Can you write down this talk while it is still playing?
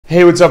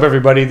Hey, what's up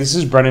everybody? This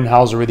is Brendan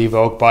Hauser with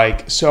EVOQ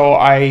Bike. So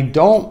I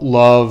don't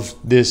love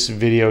this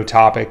video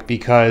topic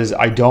because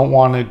I don't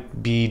want to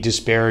be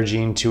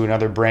disparaging to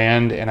another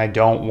brand and I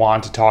don't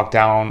want to talk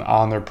down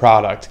on their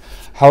product.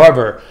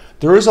 However,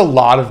 there is a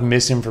lot of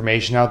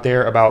misinformation out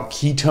there about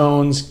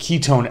ketones,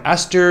 ketone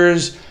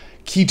esters,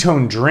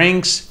 ketone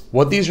drinks,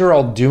 what these are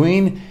all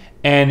doing.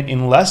 And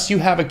unless you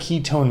have a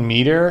ketone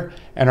meter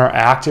and are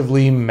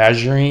actively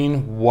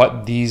measuring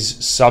what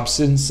these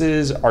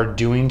substances are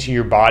doing to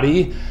your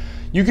body,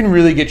 you can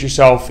really get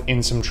yourself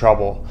in some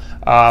trouble.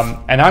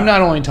 And I'm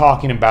not only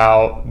talking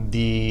about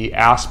the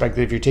aspect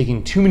that if you're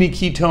taking too many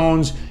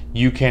ketones,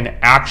 you can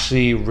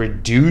actually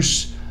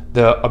reduce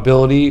the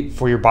ability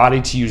for your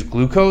body to use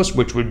glucose,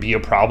 which would be a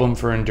problem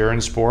for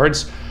endurance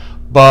sports.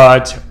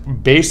 But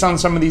based on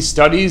some of these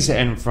studies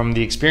and from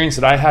the experience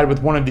that I had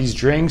with one of these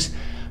drinks,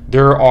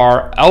 there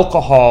are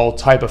alcohol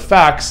type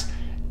effects.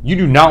 You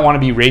do not want to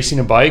be racing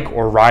a bike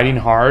or riding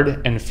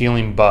hard and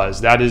feeling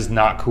buzzed. That is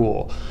not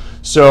cool.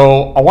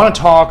 So I want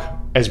to talk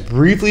as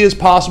briefly as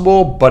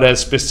possible, but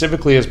as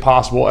specifically as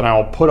possible, and I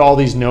will put all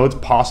these notes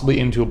possibly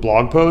into a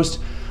blog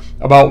post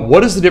about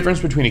what is the difference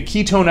between a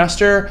ketone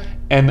ester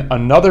and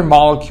another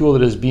molecule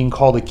that is being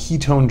called a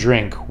ketone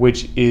drink,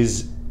 which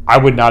is, I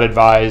would not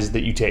advise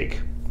that you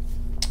take.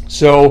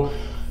 So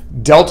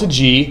Delta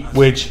G,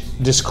 which,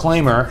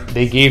 disclaimer,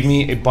 they gave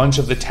me a bunch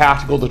of the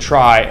tactical to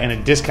try and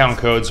a discount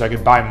code so I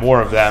could buy more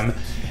of them,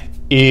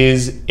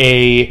 is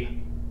a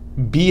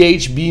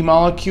BHB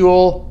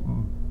molecule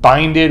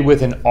binded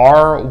with an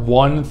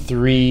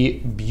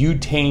R13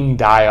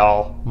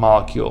 Butanediol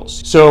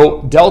molecules.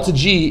 So Delta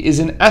G is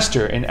an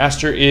ester. An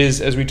ester is,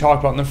 as we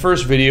talked about in the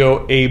first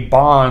video, a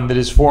bond that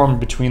is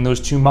formed between those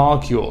two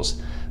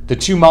molecules. The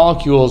two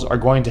molecules are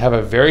going to have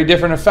a very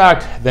different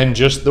effect than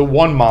just the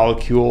one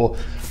molecule,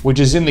 which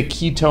is in the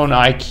Ketone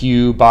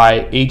IQ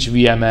by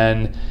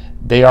HVMN.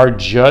 They are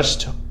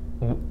just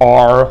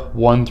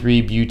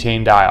R13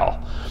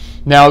 Butanediol.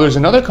 Now, there's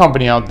another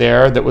company out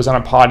there that was on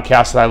a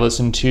podcast that I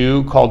listened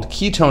to called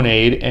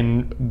Ketonaid,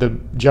 and the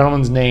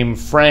gentleman's name,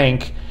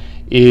 Frank,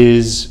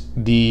 is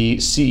the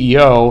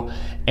CEO,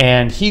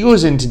 and he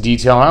goes into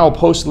detail, and I will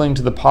post a link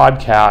to the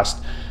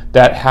podcast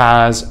that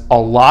has a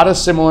lot of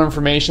similar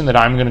information that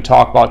I'm going to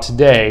talk about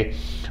today.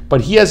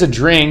 But he has a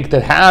drink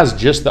that has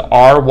just the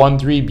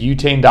R13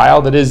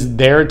 Butanediol that is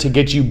there to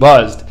get you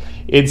buzzed.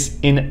 It's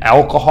an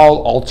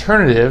alcohol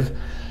alternative.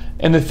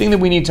 And the thing that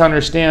we need to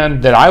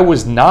understand that I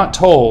was not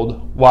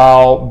told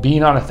while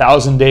being on a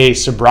 1,000-day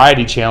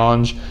sobriety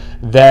challenge,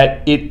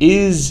 that it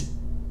is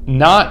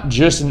not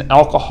just an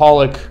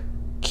alcoholic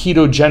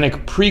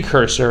ketogenic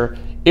precursor,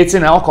 it's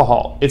an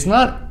alcohol. It's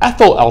not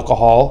ethyl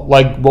alcohol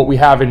like what we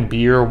have in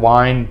beer or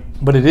wine,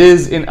 but it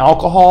is an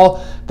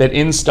alcohol that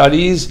in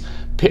studies,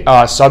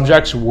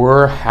 subjects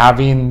were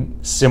having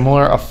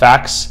similar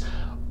effects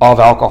of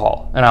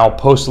alcohol. And I'll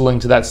post a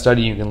link to that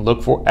study. You can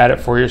look at it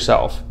for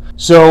yourself.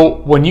 So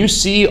when you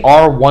see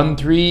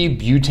R13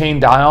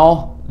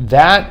 Butanediol,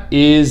 that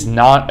is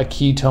not a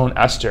ketone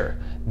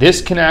ester.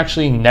 This can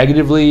actually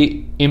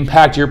negatively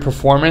impact your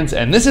performance,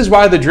 and this is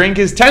why the drink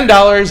is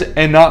 $10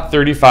 and not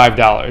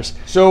 $35.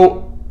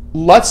 So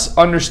let's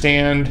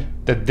understand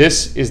that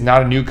this is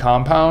not a new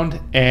compound,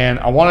 and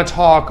I want to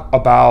talk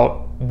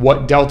about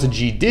what Delta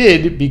G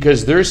did,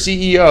 because their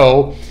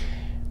CEO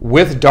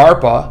with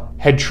DARPA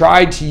had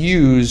tried to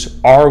use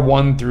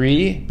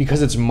R13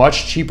 because it's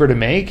much cheaper to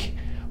make,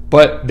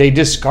 but they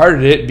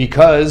discarded it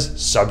because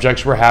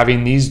subjects were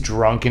having these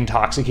drunk,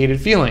 intoxicated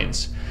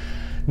feelings.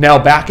 Now,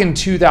 back in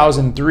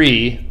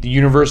 2003, the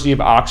University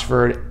of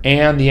Oxford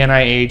and the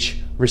NIH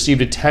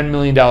received a $10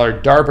 million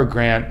DARPA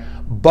grant,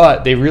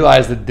 but they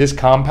realized that this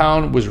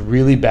compound was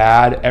really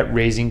bad at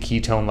raising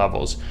ketone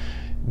levels.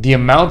 The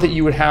amount that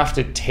you would have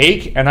to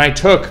take, and I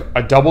took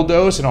a double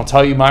dose, and I'll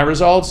tell you my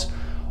results,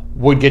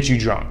 would get you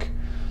drunk.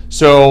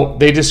 So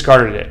they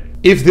discarded it.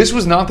 If this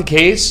was not the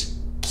case,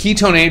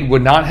 Ketonaid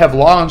would not have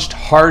launched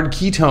hard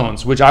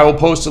ketones, which I will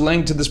post a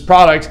link to this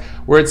product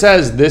where it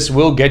says this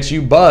will get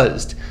you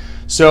buzzed.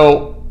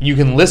 So you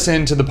can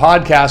listen to the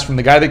podcast from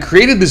the guy that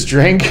created this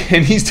drink,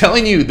 and he's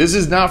telling you this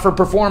is not for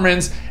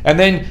performance. And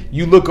then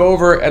you look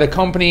over at a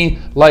company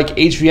like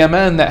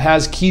HVMN that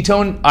has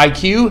Ketone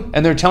IQ,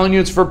 and they're telling you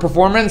it's for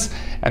performance,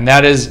 and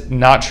that is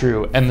not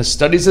true. And the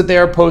studies that they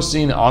are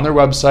posting on their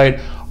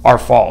website are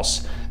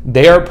false.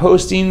 They are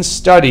posting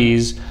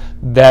studies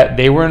that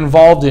they were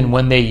involved in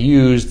when they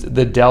used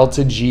the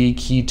Delta G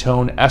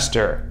ketone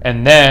ester,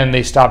 and then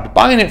they stopped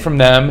buying it from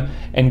them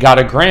and got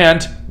a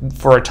grant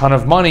for a ton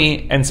of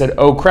money and said,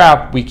 oh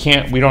crap, we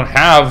don't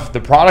have the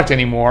product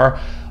anymore.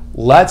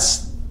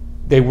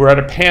 They were at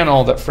a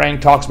panel that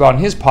Frank talks about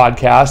in his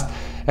podcast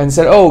and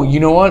said, oh, you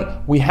know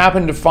what, we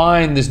happen to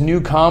find this new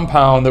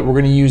compound that we're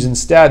going to use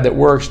instead that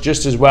works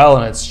just as well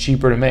and it's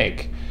cheaper to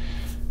make.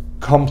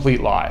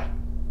 Complete lie.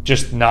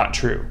 Just not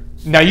true.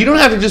 Now, you don't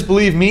have to just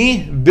believe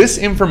me. This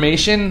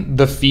information,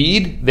 the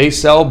feed, they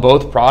sell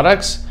both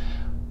products.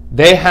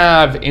 They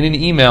have in an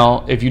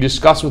email, if you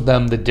discuss with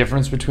them the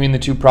difference between the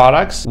two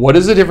products. What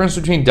is the difference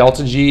between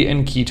Delta G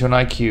and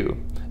Ketone IQ?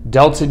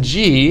 Delta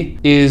G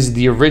is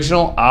the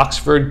original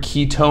Oxford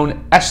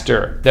ketone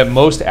ester that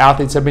most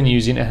athletes have been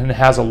using and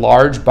has a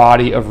large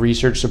body of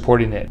research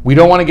supporting it. We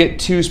don't want to get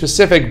too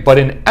specific, but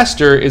an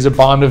ester is a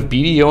bond of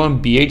BDO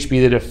and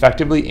BHB that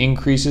effectively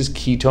increases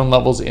ketone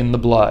levels in the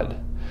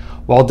blood.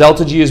 While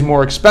Delta G is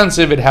more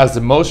expensive, it has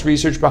the most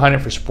research behind it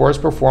for sports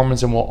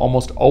performance and will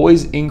almost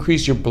always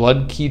increase your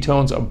blood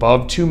ketones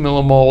above 2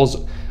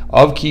 millimoles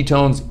of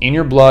ketones in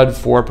your blood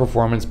for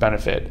performance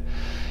benefit.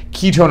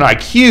 Ketone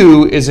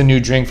IQ is a new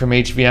drink from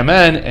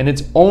HVMN, and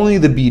it's only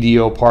the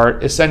BDO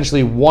part,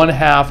 essentially one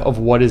half of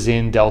what is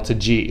in Delta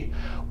G.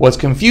 What's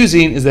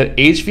confusing is that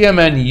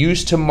HVMN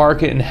used to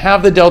market and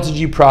have the Delta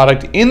G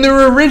product in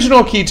their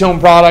original ketone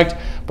product,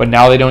 but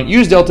now they don't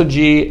use Delta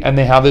G and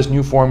they have this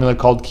new formula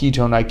called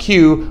Ketone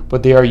IQ,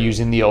 but they are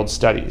using the old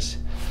studies.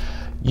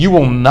 You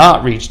will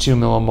not reach 2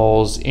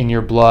 millimoles in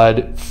your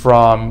blood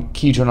from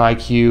Ketone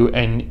IQ,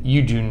 and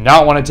you do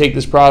not want to take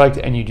this product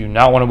and you do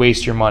not want to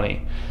waste your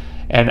money.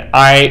 And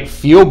I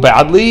feel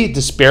badly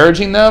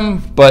disparaging them,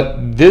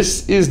 but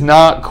this is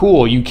not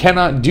cool. You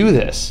cannot do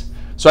this.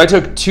 So I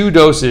took 2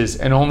 doses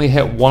and only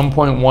hit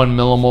 1.1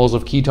 millimoles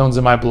of ketones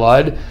in my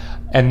blood.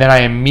 And then I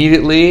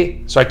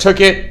immediately, so I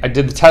took it, I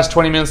did the test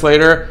 20 minutes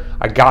later,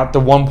 I got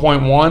the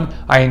 1.1.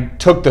 I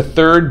took the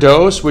 3rd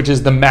dose, which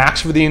is the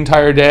max for the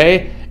entire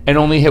day, and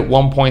only hit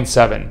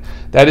 1.7.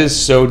 That is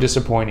so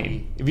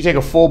disappointing. If you take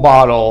a full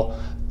bottle,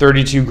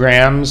 32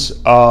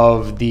 grams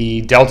of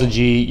the Delta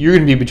G, you're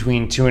going to be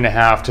between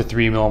 2.5 to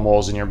 3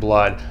 millimoles in your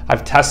blood.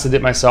 I've tested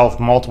it myself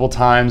multiple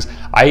times.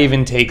 I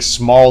even take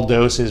small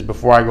doses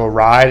before I go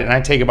ride, and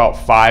I take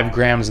about 5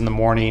 grams in the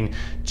morning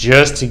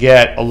just to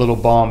get a little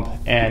bump,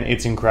 and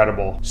it's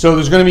incredible. So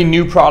there's going to be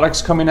new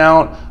products coming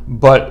out,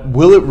 but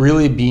will it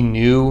really be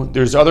new?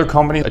 There's other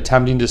companies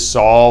attempting to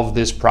solve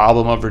this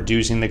problem of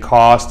reducing the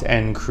cost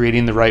and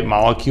creating the right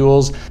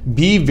molecules.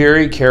 Be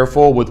very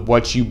careful with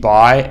what you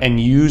buy and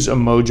use a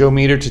Mojo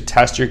meter to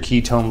test your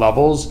ketone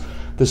levels.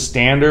 The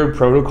standard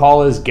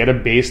protocol is get a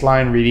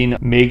baseline reading.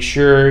 Make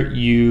sure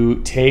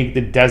you take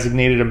the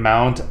designated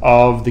amount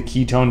of the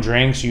ketone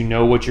drink so you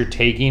know what you're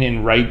taking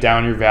and write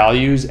down your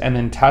values, and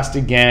then test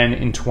again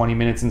in 20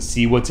 minutes and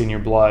see what's in your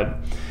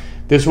blood.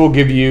 This will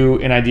give you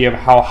an idea of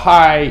how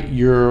high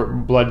your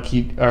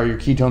your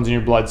ketones in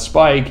your blood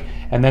spike,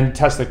 and then to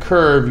test the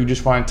curve, you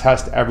just want to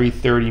test every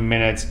 30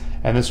 minutes,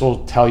 and this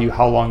will tell you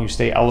how long you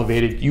stay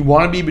elevated. You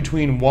want to be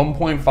between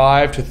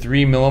 1.5 to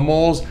 3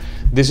 millimoles.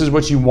 This is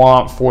what you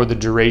want for the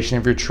duration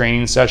of your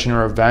training session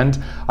or event.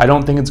 I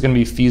don't think it's going to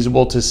be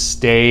feasible to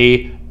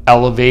stay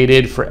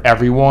elevated for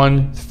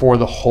everyone for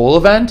the whole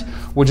event,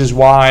 which is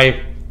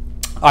why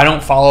I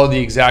don't follow the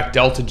exact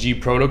Delta G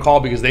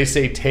protocol, because they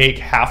say take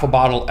half a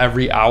bottle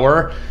every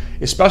hour.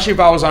 Especially if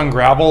I was on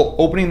gravel,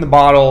 opening the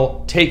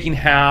bottle, taking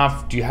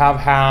half, do you have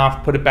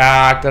half, put it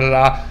back,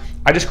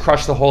 I just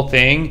crush the whole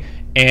thing.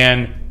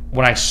 And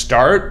when I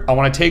start, I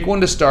want to take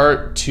one to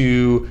start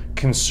to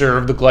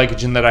conserve the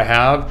glycogen that I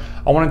have.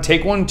 I want to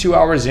take one 2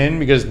 hours in,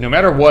 because no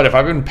matter what, if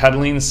I've been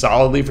pedaling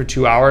solidly for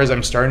 2 hours,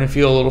 I'm starting to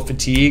feel a little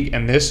fatigue,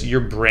 and your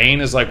brain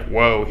is like,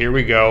 whoa, here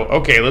we go.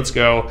 Okay, let's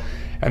go.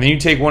 And then you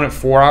take one at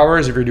 4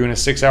 hours if you're doing a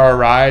 6-hour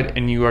ride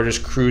and you are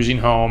just cruising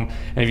home.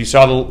 And if you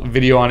saw the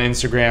video on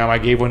Instagram, I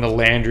gave one to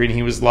Landry and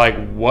he was like,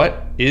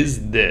 what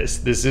is this?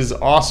 This is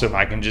awesome.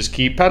 I can just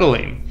keep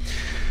pedaling.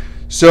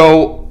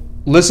 So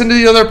listen to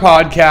the other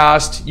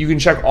podcast. You can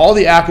check all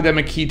the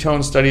academic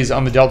ketone studies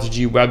on the Delta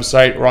G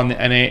website or on the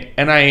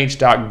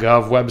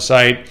NIH.gov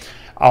website.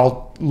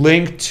 I'll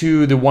link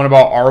to the one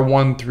about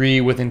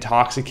R13 with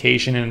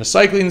intoxication in a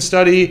cycling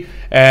study.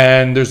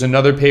 And there's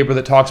another paper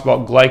that talks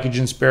about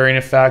glycogen sparing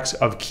effects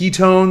of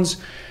ketones.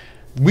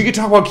 We could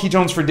talk about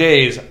ketones for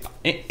days.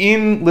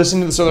 In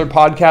listening to this other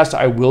podcast,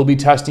 I will be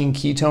testing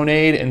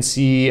Ketonaid and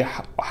see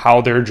how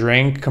their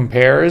drink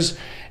compares.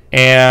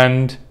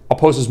 And I'll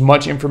post as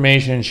much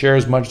information and share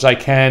as much as I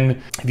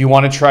can. If you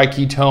want to try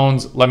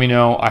ketones, let me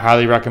know. I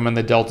highly recommend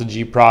the Delta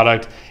G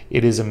product.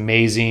 It is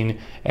amazing,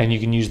 and you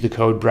can use the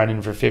code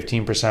Brendan for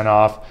 15%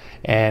 off.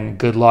 And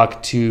good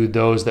luck to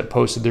those that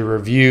posted their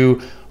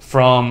review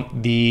from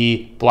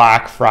the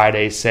Black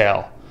Friday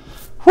sale.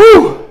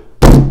 Whew!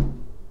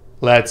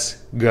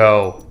 Let's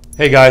go.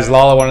 Hey guys,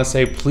 Lala, I want to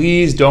say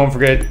please don't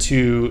forget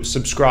to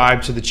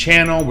subscribe to the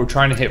channel. We're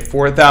trying to hit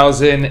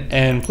 4,000,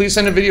 and please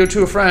send a video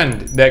to a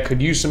friend that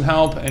could use some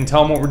help and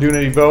tell them what we're doing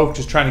at EVOQ.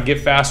 Just trying to get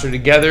faster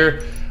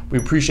together. We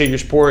appreciate your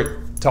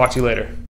support. Talk to you later.